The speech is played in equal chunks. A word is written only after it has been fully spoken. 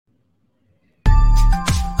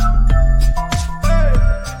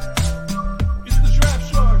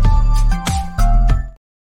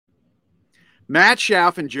Matt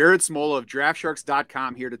Schauf and Jared Smola of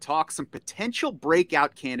DraftSharks.com here to talk some potential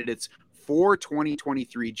breakout candidates for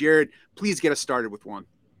 2023. Jared, please get us started with one.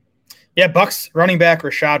 Yeah, Bucks running back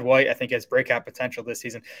Rachaad White, I think, has breakout potential this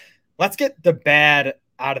season. Let's get the bad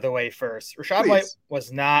out of the way first. Rachaad White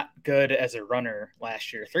was not good as a runner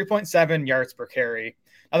last year. 3.7 yards per carry.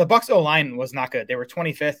 Now, the Bucks O-line was not good. They were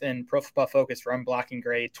 25th in Pro Football Focus run blocking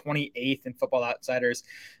grade, 28th in Football Outsiders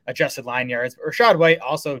adjusted line yards. But Rachaad White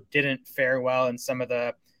also didn't fare well in some of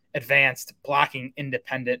the advanced blocking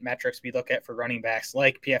independent metrics we look at for running backs,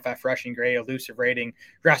 like PFF rushing grade, elusive rating,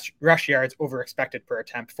 rush yards over expected per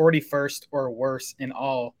attempt, 41st or worse in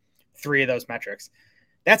all three of those metrics.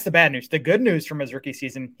 That's the bad news. The good news from his rookie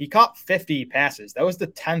season, he caught 50 passes. That was the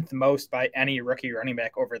 10th most by any rookie running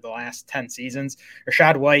back over the last 10 seasons.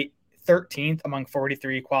 Rachaad White, 13th among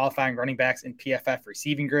 43 qualifying running backs in PFF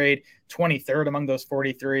receiving grade, 23rd among those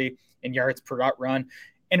 43 in yards per route run.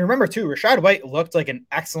 And remember, too, Rachaad White looked like an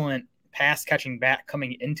excellent pass-catching back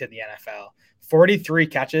coming into the NFL. 43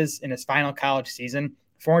 catches in his final college season,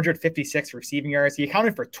 456 receiving yards. He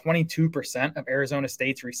accounted for 22% of Arizona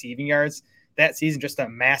State's receiving yards that season, just a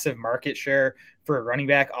massive market share for a running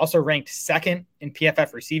back. Also ranked second in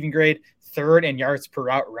PFF receiving grade, third in yards per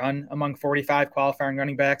route run among 45 qualifying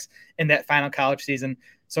running backs in that final college season.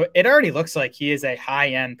 So it already looks like he is a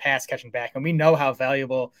high-end pass-catching back, and we know how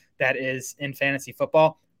valuable that is in fantasy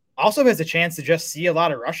football. Also has a chance to just see a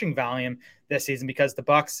lot of rushing volume this season because the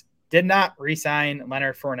Bucks did not re-sign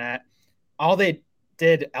Leonard Fournette. All they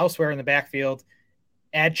did elsewhere in the backfield,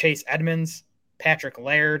 add Chase Edmonds, Patrick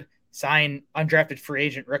Laird, sign undrafted free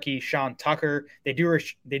agent rookie Sean Tucker. They do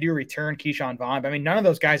return Keyshawn Vaughn. But I mean, none of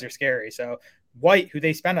those guys are scary. So White, who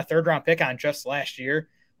they spent a third-round pick on just last year,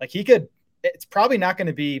 it's probably not going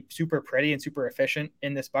to be super pretty and super efficient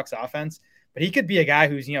in this Bucks offense, but he could be a guy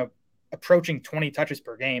who's, approaching 20 touches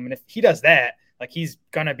per game. And if he does that, he's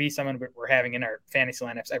going to be someone we're having in our fantasy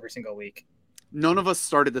lineups every single week. None of us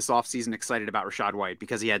started this offseason excited about Rachaad White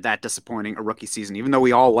because he had that disappointing a rookie season, even though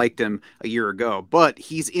we all liked him a year ago. But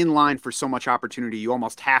he's in line for so much opportunity, you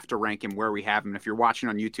almost have to rank him where we have him. If you're watching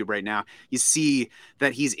on YouTube right now, you see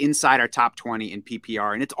that he's inside our top 20 in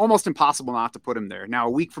PPR, and it's almost impossible not to put him there. Now,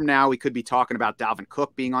 a week from now, we could be talking about Dalvin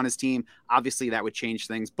Cook being on his team. Obviously, that would change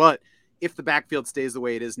things. But if the backfield stays the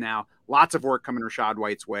way it is now, lots of work coming Rachaad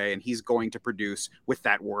White's way, and he's going to produce with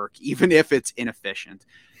that work, even if it's inefficient.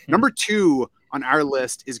 Number 2 on our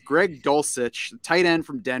list is Greg Dulcich, the tight end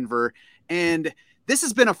from Denver. And this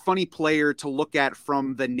has been a funny player to look at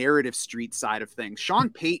from the narrative street side of things. Sean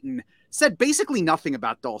Payton said basically nothing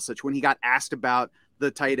about Dulcich when he got asked about the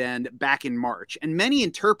tight end back in March. And many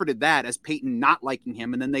interpreted that as Payton not liking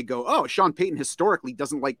him. And then they go, oh, Sean Payton historically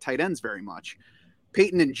doesn't like tight ends very much.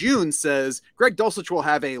 Payton in June says Greg Dulcich will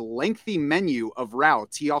have a lengthy menu of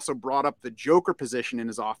routes. He also brought up the joker position in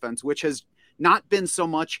his offense, which has not been so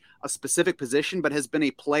much a specific position, but has been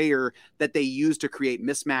a player that they use to create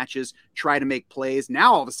mismatches, try to make plays.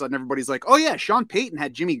 Now, all of a sudden, everybody's like, oh yeah, Sean Payton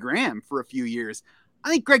had Jimmy Graham for a few years.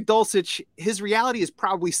 I think Greg Dulcich, his reality is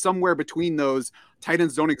probably somewhere between those tight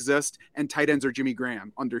ends don't exist and tight ends are Jimmy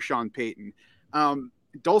Graham under Sean Payton.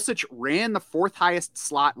 Dulcich ran the 4th highest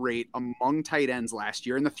slot rate among tight ends last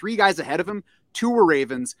year, and the 3 guys ahead of him, 2 were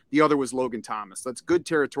Ravens, the other was Logan Thomas. That's good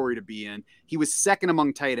territory to be in. He was second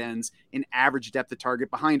among tight ends in average depth of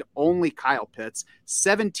target, behind only Kyle Pitts,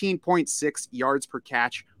 17.6 yards per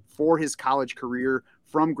catch for his college career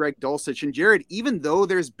from Greg Dulcich. And Jared, even though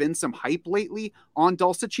there's been some hype lately on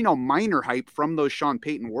Dulcich, minor hype from those Sean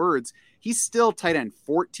Payton words, he's still tight end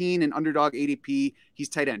 14 in underdog ADP. He's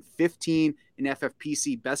tight end 15 in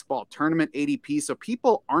FFPC best ball tournament ADP. So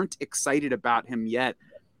people aren't excited about him yet.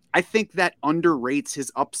 I think that underrates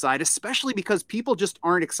his upside, especially because people just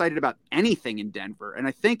aren't excited about anything in Denver. And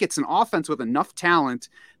I think it's an offense with enough talent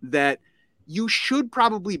that you should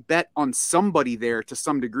probably bet on somebody there to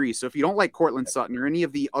some degree. So if you don't like Cortland Sutton or any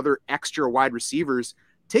of the other extra wide receivers,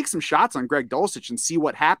 take some shots on Greg Dulcich and see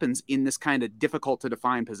what happens in this kind of difficult to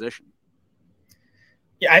define position.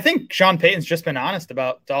 Yeah, I think Sean Payton's just been honest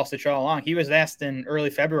about Dulcich all along. He was asked in early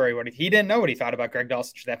February he didn't know what he thought about Greg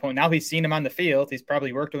Dulcich at that point. Now he's seen him on the field. He's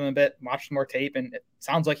probably worked with him a bit, watched more tape, and it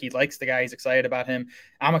sounds like he likes the guy. He's excited about him.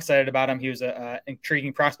 I'm excited about him. He was an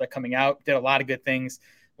intriguing prospect coming out, did a lot of good things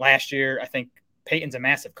last year. I think Payton's a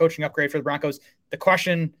massive coaching upgrade for the Broncos. The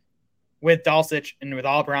question with Dulcich and with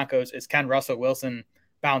all Broncos is, can Russell Wilson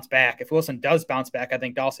bounce back? If Wilson does bounce back, I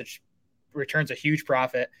think Dulcich returns a huge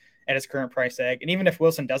profit at his current price tag. And even if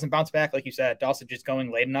Wilson doesn't bounce back, like you said, Dulcich is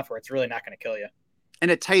going late enough where it's really not going to kill you. And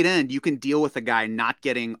at tight end, you can deal with a guy not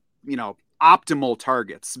getting, optimal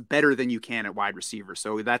targets better than you can at wide receiver.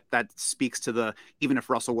 So that speaks to the, even if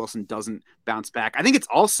Russell Wilson doesn't bounce back. I think it's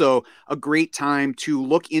also a great time to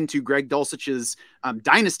look into Greg Dulcich's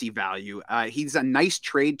dynasty value. He's a nice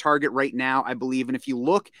trade target right now, I believe. And if you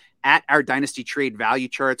look at our dynasty trade value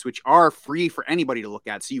charts, which are free for anybody to look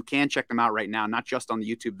at, so you can check them out right now, not just on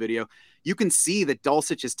the YouTube video, you can see that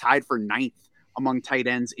Dulcich is tied for 9th among tight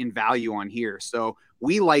ends in value on here. So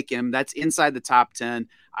we like him. That's inside the top 10.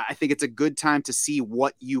 I think it's a good time to see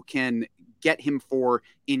what you can get him for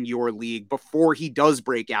in your league before he does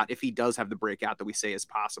break out, if he does have the breakout that we say is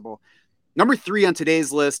possible. Number 3 on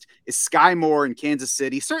today's list is Sky Moore in Kansas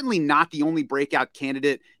City. Certainly not the only breakout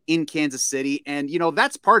candidate in Kansas City. And,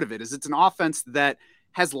 that's part of it, is it's an offense that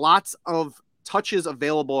has lots of touches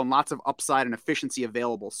available and lots of upside and efficiency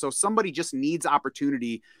available. So somebody just needs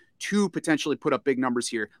opportunity to potentially put up big numbers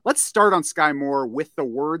here. Let's start on Sky Moore with the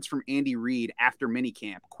words from Andy Reid after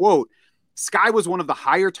minicamp. Quote, Sky was one of the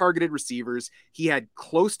higher targeted receivers. He had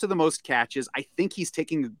close to the most catches. I think he's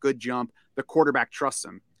taking a good jump. The quarterback trusts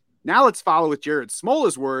him. Now let's follow with Jared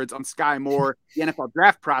Smola's words on Sky Moore, the NFL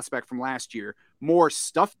draft prospect from last year. Moore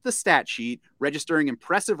stuffed the stat sheet, registering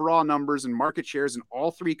impressive raw numbers and market shares in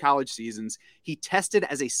all 3 college seasons. He tested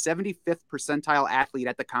as a 75th percentile athlete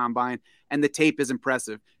at the combine, and the tape is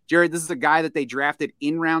impressive. Jared, this is a guy that they drafted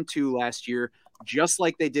in round 2 last year, just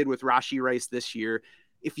like they did with Rashee Rice this year.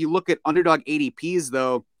 If you look at underdog ADPs,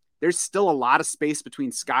 though, there's still a lot of space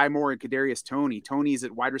between Sky Moore and Kadarius Toney. Toney's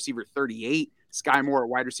at wide receiver 38, Sky Moore at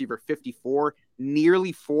wide receiver 54,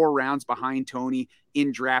 nearly 4 rounds behind Toney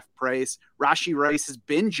in draft price. Rashee Rice has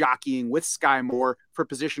been jockeying with Sky Moore for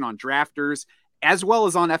position on drafters, as well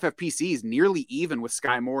as on FFPCs, nearly even with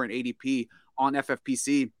Sky Moore and ADP on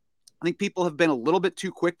FFPC. I think people have been a little bit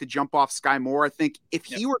too quick to jump off Sky Moore. I think if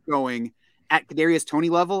he were going at Kadarius Toney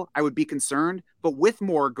level, I would be concerned. But with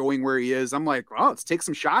Moore going where he is, I'm like, oh, let's take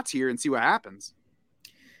some shots here and see what happens.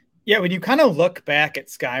 Yeah, when you kind of look back at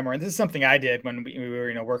Sky Moore, and this is something I did when we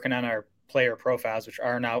were, working on our player profiles, which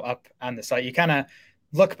are now up on the site. You kind of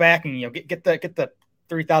look back and get the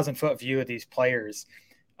 3,000-foot view of these players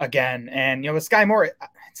again. And with Sky Moore,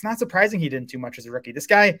 it's not surprising he didn't do much as a rookie. This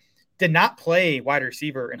guy did not play wide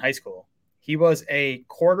receiver in high school. He was a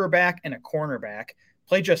quarterback and a cornerback.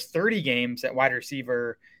 Played just 30 games at wide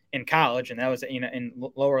receiver in college, and that was in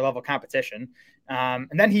lower level competition. And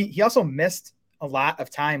then he also missed a lot of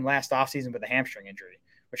time last offseason with a hamstring injury,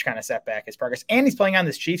 which kind of set back his progress. And he's playing on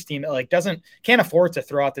this Chiefs team that can't afford to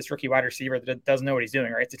throw out this rookie wide receiver that doesn't know what he's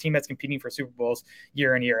doing, right? It's a team that's competing for Super Bowls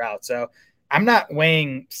year in, year out. So I'm not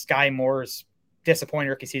weighing Sky Moore's disappointing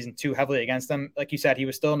rookie season too heavily against him. Like you said, he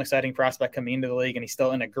was still an exciting prospect coming into the league, and he's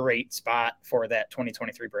still in a great spot for that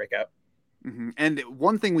 2023 breakout. Mm-hmm. And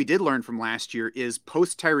one thing we did learn from last year is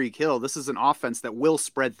post Tyreek Hill, this is an offense that will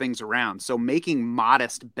spread things around. So making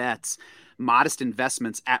modest bets, modest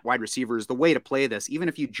investments at wide receiver is the way to play this. Even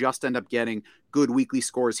if you just end up getting good weekly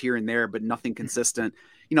scores here and there, but nothing consistent,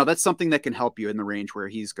 that's something that can help you in the range where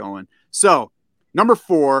he's going. So number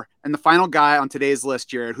 4 and the final guy on today's list,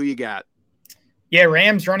 Jared, who you got? Yeah,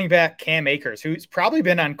 Rams running back Cam Akers, who's probably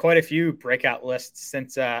been on quite a few breakout lists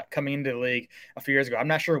since coming into the league a few years ago. I'm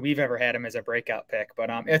not sure we've ever had him as a breakout pick, but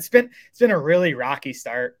it's been a really rocky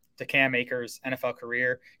start to Cam Akers' NFL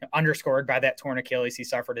career, underscored by that torn Achilles he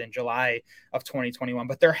suffered in July of 2021.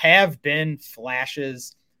 But there have been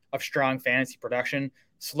flashes of strong fantasy production.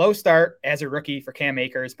 Slow start as a rookie for Cam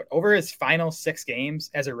Akers, but over his final 6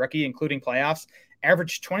 games as a rookie, including playoffs,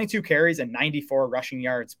 averaged 22 carries and 94 rushing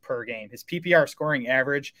yards per game. His PPR scoring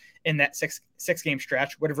average in that six-game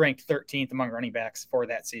stretch would have ranked 13th among running backs for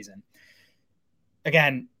that season.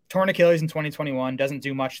 Again, torn Achilles in 2021, doesn't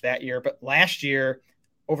do much that year, but last year,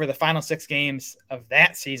 over the final 6 games of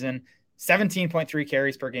that season, 17.3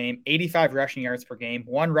 carries per game, 85 rushing yards per game,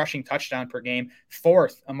 1 rushing touchdown per game,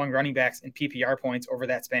 4th among running backs in PPR points over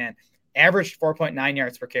that span. Averaged 4.9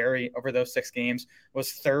 yards per carry over those 6 games,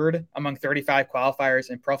 was 3rd among 35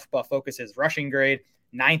 qualifiers in Pro Football Focus's rushing grade,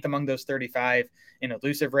 9th among those 35 in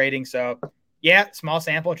elusive rating. So, yeah, small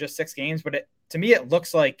sample, just 6 games, but to me, it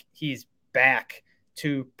looks like he's back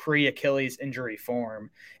to pre-Achilles injury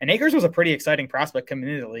form. And Akers was a pretty exciting prospect coming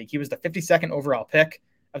into the league. He was the 52nd overall pick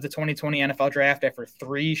of the 2020 NFL draft after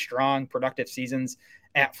 3 strong, productive seasons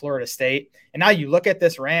at Florida State. And now you look at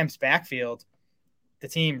this Rams backfield. The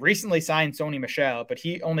team recently signed Sony Michel, but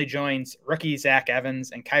he only joins rookie Zach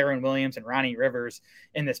Evans and Kyron Williams and Ronnie Rivers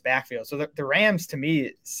in this backfield. So the Rams, to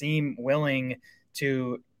me, seem willing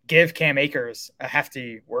to give Cam Akers a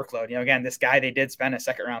hefty workload. Again, this guy they did spend a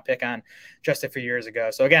 2nd-round pick on just a few years ago.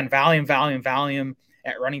 So, again, volume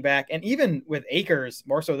at running back. And even with Akers,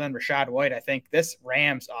 more so than Rachaad White, I think this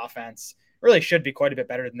Rams offense really should be quite a bit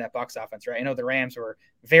better than that Bucs offense, right? I know the Rams were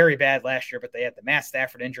very bad last year, but they had the Matt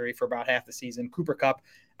Stafford injury for about half the season. Cooper Kupp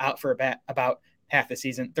out for about half the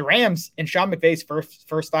season. The Rams in Sean McVay's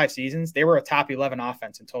first 5 seasons, they were a top 11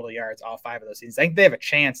 offense in total yards all 5 of those seasons. I think they have a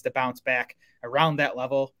chance to bounce back around that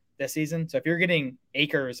level this season. So if you're getting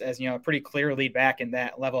Akers as, a pretty clear lead back in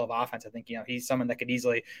that level of offense, I think, he's someone that could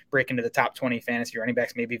easily break into the top 20 fantasy running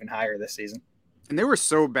backs, maybe even higher this season. And they were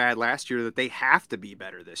so bad last year that they have to be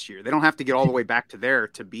better this year. They don't have to get all the way back to there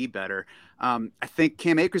to be better. I think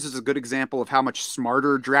Cam Akers is a good example of how much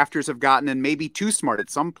smarter drafters have gotten, and maybe too smart at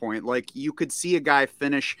some point. Like, you could see a guy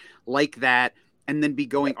finish like that and then be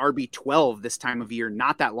going RB12 this time of year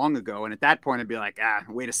not that long ago. And at that point, I'd be like,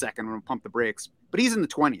 wait a second, I'm going to pump the brakes. But he's in the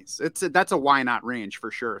 20s. That's a why not range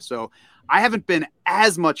for sure. So I haven't been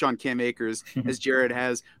as much on Cam Akers as Jared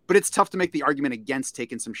has, but it's tough to make the argument against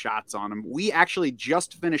taking some shots on him. We actually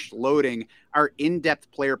just finished loading our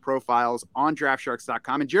in-depth player profiles on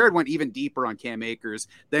draftsharks.com, and Jared went even deeper on Cam Akers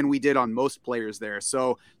than we did on most players there.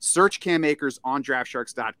 So search Cam Akers on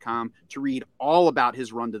draftsharks.com to read all about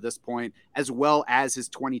his run to this point, as well as his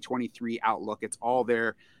 2023 outlook. It's all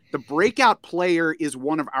there. The breakout player is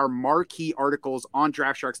one of our marquee articles on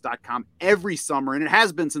draftsharks.com every summer, and it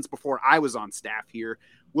has been since before I was on staff here.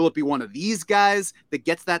 Will it be one of these guys that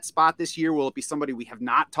gets that spot this year? Will it be somebody we have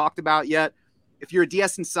not talked about yet? If you're a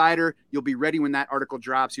DS Insider, you'll be ready when that article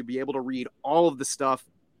drops. You'll be able to read all of the stuff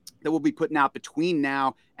that we'll be putting out between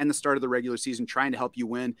now and the start of the regular season, trying to help you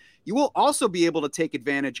win. You will also be able to take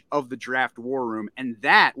advantage of the draft war room, and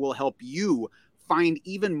that will help you find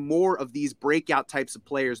even more of these breakout types of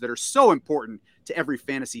players that are so important to every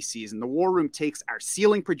fantasy season. The War Room takes our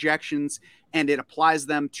ceiling projections and it applies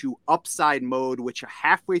them to upside mode, which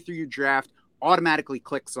halfway through your draft automatically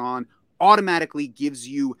clicks on, automatically gives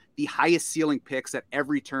you the highest ceiling picks at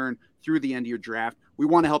every turn through the end of your draft. We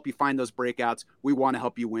want to help you find those breakouts. We want to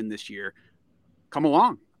help you win this year. Come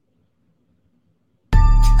along.